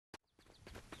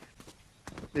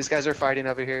These guys are fighting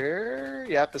over here.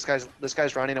 Yep, this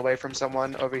guy's running away from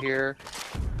someone over here.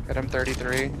 Got him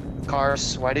 33. Car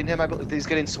sweating him. I believe he's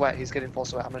getting sweat. He's getting full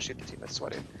sweat. I'm gonna shoot the team that's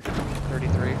sweating.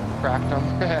 33. Cracked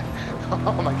him.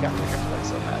 Oh my god, they're gonna play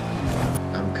so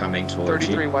bad. I'm coming towards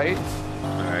 33 you. white.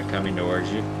 Alright, coming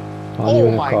towards you.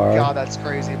 Oh my god, that's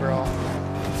crazy, bro.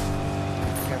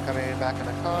 I'm coming back in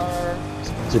a car.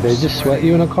 Did they just sweat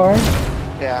you in a car?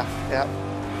 Yeah, yep.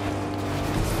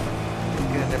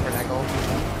 Get a different angle.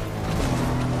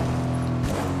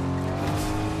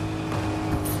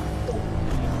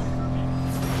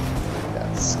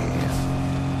 That's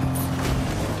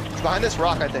scam. He's behind this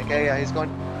rock, I think. Yeah, he's going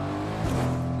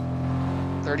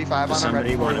 35 Does on him.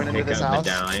 somebody want to into pick this up house.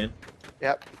 medallion?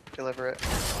 Yep, deliver it.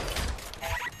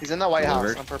 He's in the White Delivered.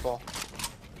 House on purple.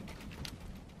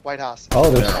 White House. Oh,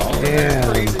 They're all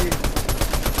damn. Crazy.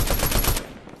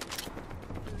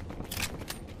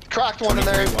 Cracked one in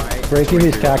there. 23 white, Breaking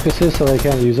these 23 white. cactuses so they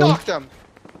can't use them. Knocked him.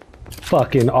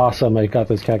 Fucking awesome. I got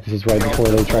those cactuses right before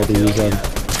they tried to use them.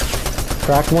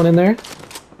 Cracked one in there.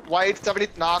 White, 70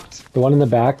 knocked. The one in the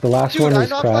back. The last Dude, one I is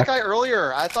knocked that cracked. guy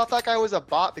earlier. I thought that guy was a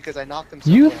bot because I knocked him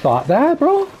so You quick. thought that,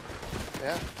 bro?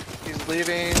 Yeah. He's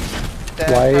leaving.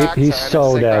 Dead, White, cracked. he's Sorry, I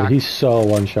so meant to say dead. cracked. He's so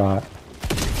one shot.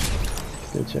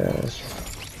 Good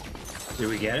ass. Did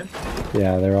we get him?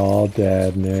 Yeah, they're all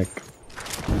dead, Nick.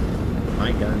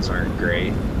 My guns aren't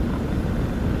great.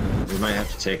 We might have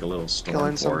to take a little storm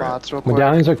Killing some for bots real quick.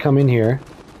 Medallions are coming here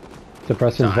to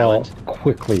Preston's To vault island.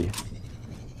 quickly. it.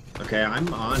 Okay,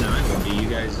 I'm on island. Do you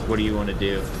guys? What do you want to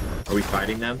do? Are we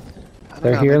fighting them? I don't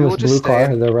They're know, here in maybe this we'll just blue car.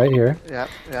 stay. They're right here. Yep.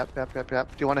 Do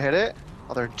you want to hit it?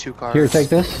 Oh, there are 2 cars. Here, take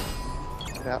this.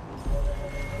 Yep.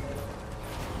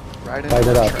 Right in Light it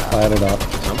the up. trap. Light it up.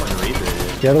 Someone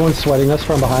rebooted. The other one's sweating us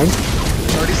from behind.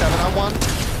 37 on one.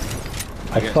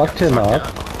 I You guys fucked got him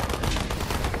fucked up.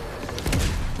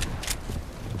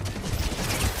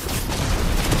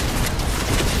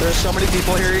 There's so many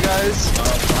people here, you guys. Oh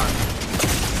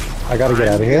fuck. I gotta get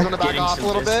out of You guys here. want to back Getting off a some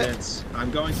little distance. I'm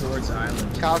going towards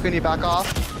island. bit? Kyle, can you back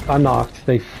off? I'm knocked.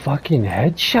 They fucking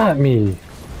headshot me.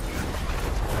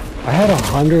 I had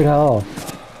 100 health.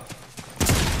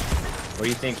 What do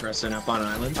you think, Preston? Up on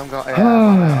island? I'm going.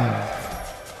 Yeah.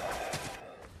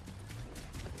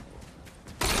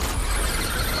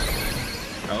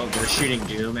 Oh, they're shooting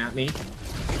Doom at me.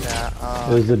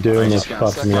 It was the I Doom that just got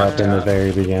fucked me sucked up in the up.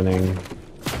 very beginning.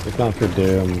 If not for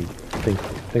Doom, I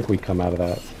think we come out of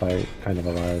that fight kind of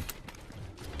alive.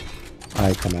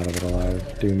 I come out of it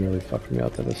alive. Doom really fucked me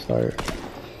up at the start.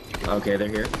 Okay, they're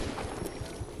here.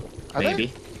 Are they?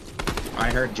 Maybe.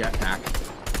 I heard jetpack.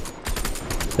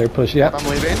 They're pushing. Yep, Yep. I'm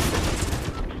leaving.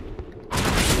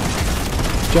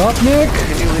 Drop, Nick!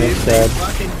 Can you leave? Nick's dead.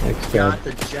 Fucking Nick's got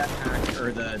dead. the jetpack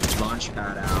or the launch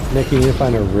pad out. Nick, you need to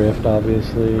find a rift,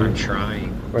 obviously. I'm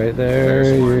trying. Right there.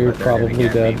 There's one, You're but they're gonna probably get me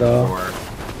dead, though. before.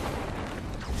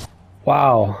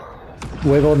 Wow.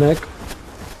 Wiggle, Nick.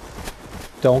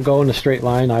 Don't go in a straight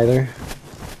line either.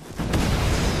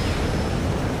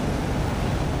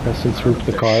 Preston swooped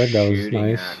the They're car. That was shooting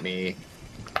nice. at me.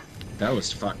 That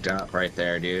was fucked up right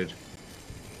there, dude.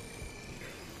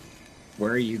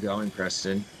 Where are you going,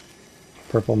 Preston?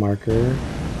 Purple marker.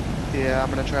 Yeah, I'm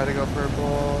gonna try to go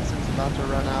purple since it's about to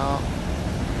run out.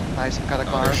 Nice, I've got a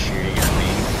Oh, car. they're shooting at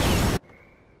me.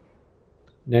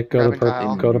 Nick, go to Grabbing Kyle.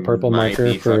 purple. Go to purple Might marker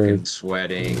be for. fucking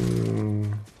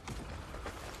sweating.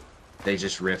 They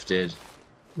just rifted.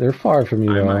 They're far from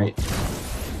you I though. might.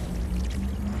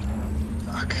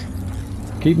 Fuck.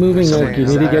 Keep moving, Staying Nick. You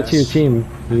need to get to your fast. team.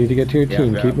 You need to get to your Yeah,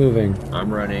 team. yeah. Keep moving.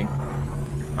 I'm running.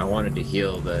 I wanted to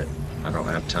heal, but I don't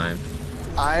have time.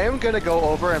 I am gonna go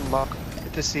over and look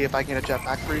to see if I can get a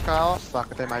jetpack for you, Kyle.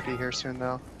 Fuck, they might be here soon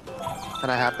though.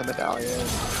 And I have the medallion.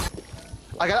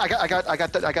 I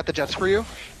got the jets for you.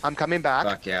 I'm coming back,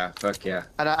 Fuck yeah, fuck yeah.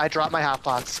 and I dropped my half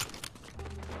pots.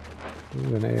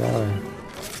 Ooh, an AR.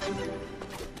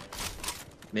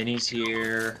 Minis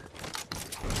here.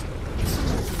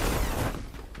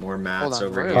 More Hold mats on,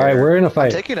 over where- here. All right, we're in a I'm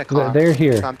fight. taking a car. They're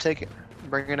here. I'm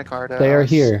bringing a car to They are us.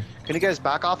 here. Can you guys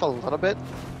back off a little bit?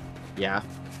 Yeah.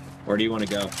 Where do you want to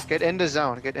go? Get into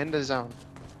zone. Get into zone.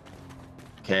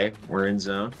 Okay, we're in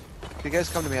zone. If you guys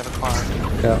come to me, I have a car.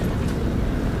 Yeah.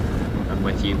 I'm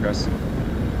with you, Preston.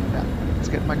 Yeah, let's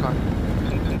get in my car.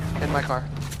 In my car.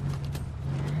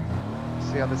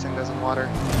 See how this thing does in water.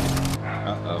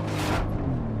 Uh-oh.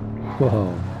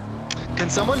 Whoa. Can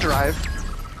someone drive?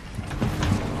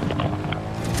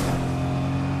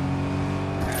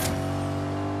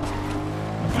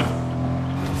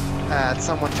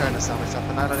 Someone trying to sell me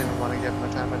something. I don't even want to give him the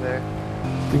time of day.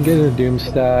 You can get a doom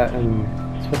stat and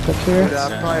switch up here.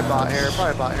 Probably bot here.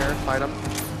 Probably bot here. Fight him.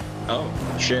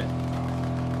 Oh, shit. Of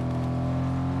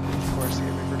course, he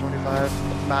hit me for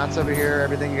 25. Matt's over here.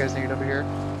 Everything you guys need over here.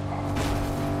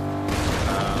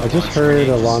 I just heard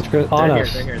a launch grid on They're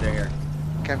us. here, they're here.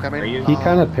 Okay, I'm coming. Are you- He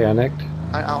kind of panicked.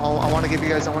 I want to give you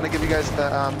guys. I want to give you guys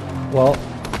the. Well,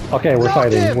 okay, we're Knocked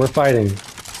fighting. him! We're fighting.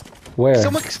 Where?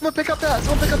 Someone pick up that.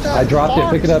 Someone pick up that. I dropped it.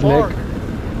 Pick it up, Far. Nick.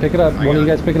 Pick it up. I One of you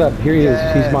got guys pick it up. Here he is.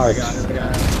 He's Yes. marked. I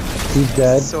got it. He's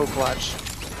dead. So clutch.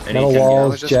 Metal Anything?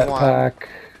 walls, was just one. jetpack.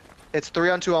 It's 3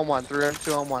 on 2 on 1. 3 on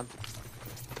 2 on 1.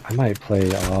 I might play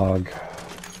AUG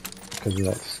because of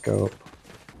that scope.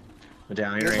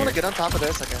 Down You here. guys want to get on top of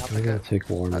this? Okay, I'll I'm pick gonna it. take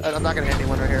War Machine. I'm not gonna hit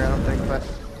anyone right here. I don't think, but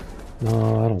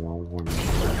No, I don't want War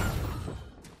Machine.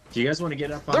 Do you guys want to get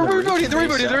up on they're the roof rebooting. and They're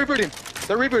base rebooting. up?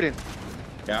 They're rebooting. They're rebooting.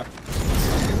 Yeah.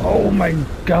 Oh my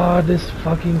god, this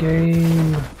fucking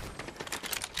game.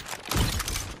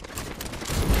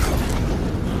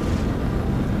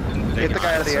 They Hit the got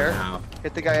guy out of it the air. somehow.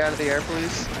 Hit the guy out of the air,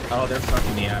 please. Oh, they're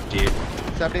fucking me up, dude.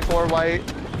 74 white.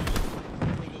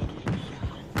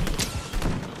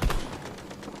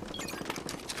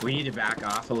 We need to back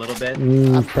off a little bit.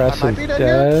 Press I might is be dead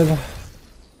dead.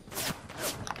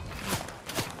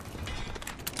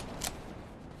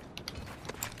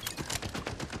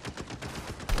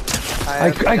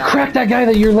 I cracked that guy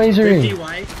that you're 50 lasering.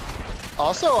 white.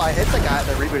 Also, I hit the guy,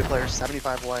 the rebooted player,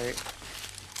 75 white.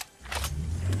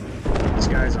 This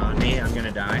guy's on me. I'm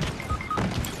gonna die.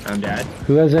 I'm dead.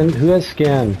 Who has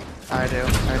scan? I do.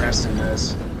 I do. Preston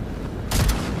does. Wow,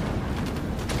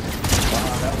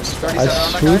 that was 37 I on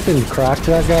that swooped guy. and cracked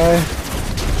that guy.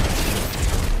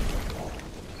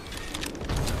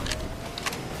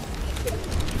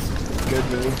 Good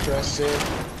move, Preston.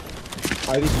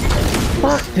 I think you can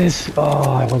Fuck this.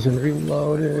 Oh, I wasn't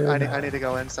reloaded. I need to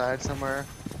go inside somewhere.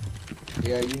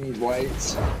 Yeah, you need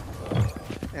whites.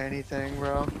 Anything,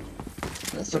 bro.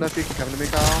 That's Don't know if you can come to me,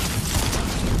 Kyle.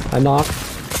 I knocked.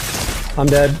 I'm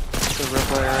dead. It's a real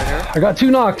player right here. I got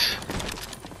 2 knocks.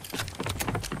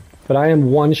 But I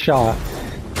am 1 shot.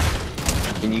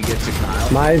 Can you get to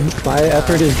Kyle? My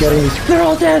effort is getting these. They're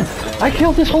all dead. I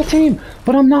killed this whole team,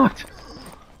 but I'm knocked.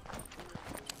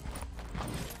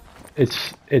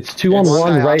 It's 2 on It's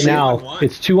 1 guy right on now. 2-on-1.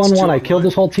 It's 2 on It's 1. I 2-on-1. killed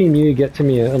this whole team. You need to get to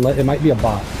me. It might be a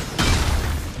bot.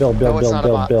 Build, No, build, it's build, not a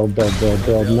build, bot. build, build, build,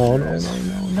 build. No, no, Build,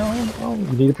 no, no, no,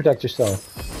 no. You need to protect yourself.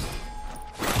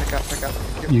 Pick up, pick up.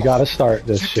 You gotta start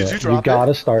this Did shit. you drop it?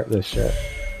 gotta start this shit.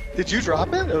 Did you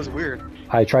drop it? It was weird.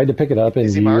 I tried to pick it up and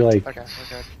Is he you marked? like Okay,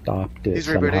 we're good. stopped it He's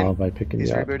somehow rebooting. by picking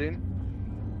He's me up. rebooting.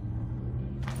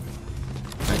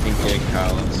 I think getting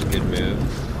Kyle up is a good move.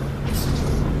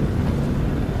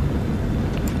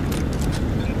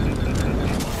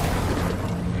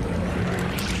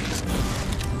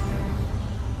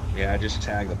 Yeah, just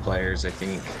tag the players, I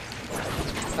think.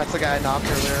 That's the guy I knocked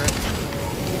earlier.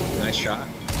 Nice shot.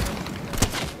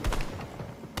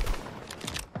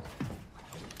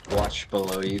 Watch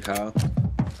below you, Kyle.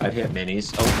 I'd hit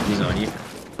minis. Oh, he's on you.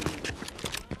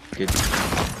 Good.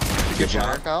 Good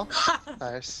Fire, job. Kyle.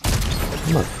 Nice.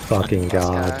 I'm a fucking Nice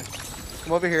god. guy.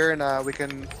 Come over here and we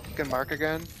can mark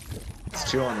again. It's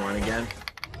 2 on 1 again.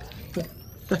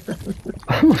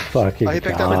 I'm a fucking Oh, he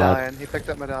picked up god. medallion. He picked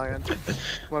up medallion.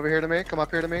 Come over here to me. Come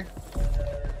up here to me.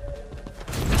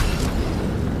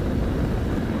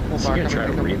 We'll Is he mark gonna try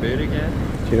to him. reboot again?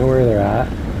 Do you know where they're at?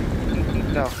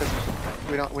 No, 'cause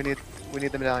we don't. We need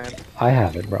the medallion. I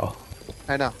have it, bro.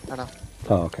 I know. I know.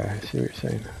 Oh, okay. I see what you're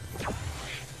saying.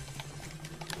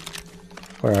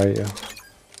 Where are you?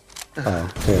 Oh,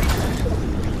 here.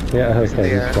 Yeah, He's in the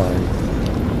okay, air. he's flying.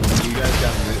 You guys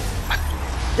got moved.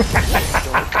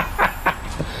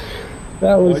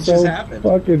 That was What so just happened?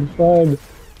 fucking fun.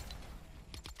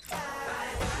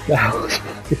 That was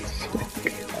fucking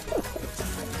sick.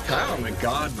 Kyle, my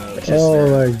god, mode. Just Oh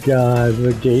there. my god,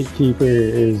 the gatekeeper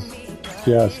is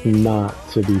just not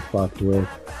to be fucked with.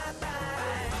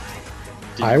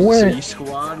 Dude, I so went- you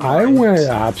squad I wiped. went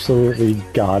absolutely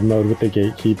god mode with the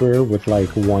gatekeeper with like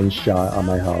 1 shot on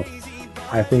my health.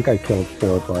 I think I killed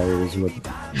 4 players with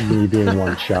me being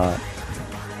 1 shot.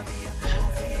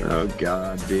 Oh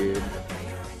god, dude.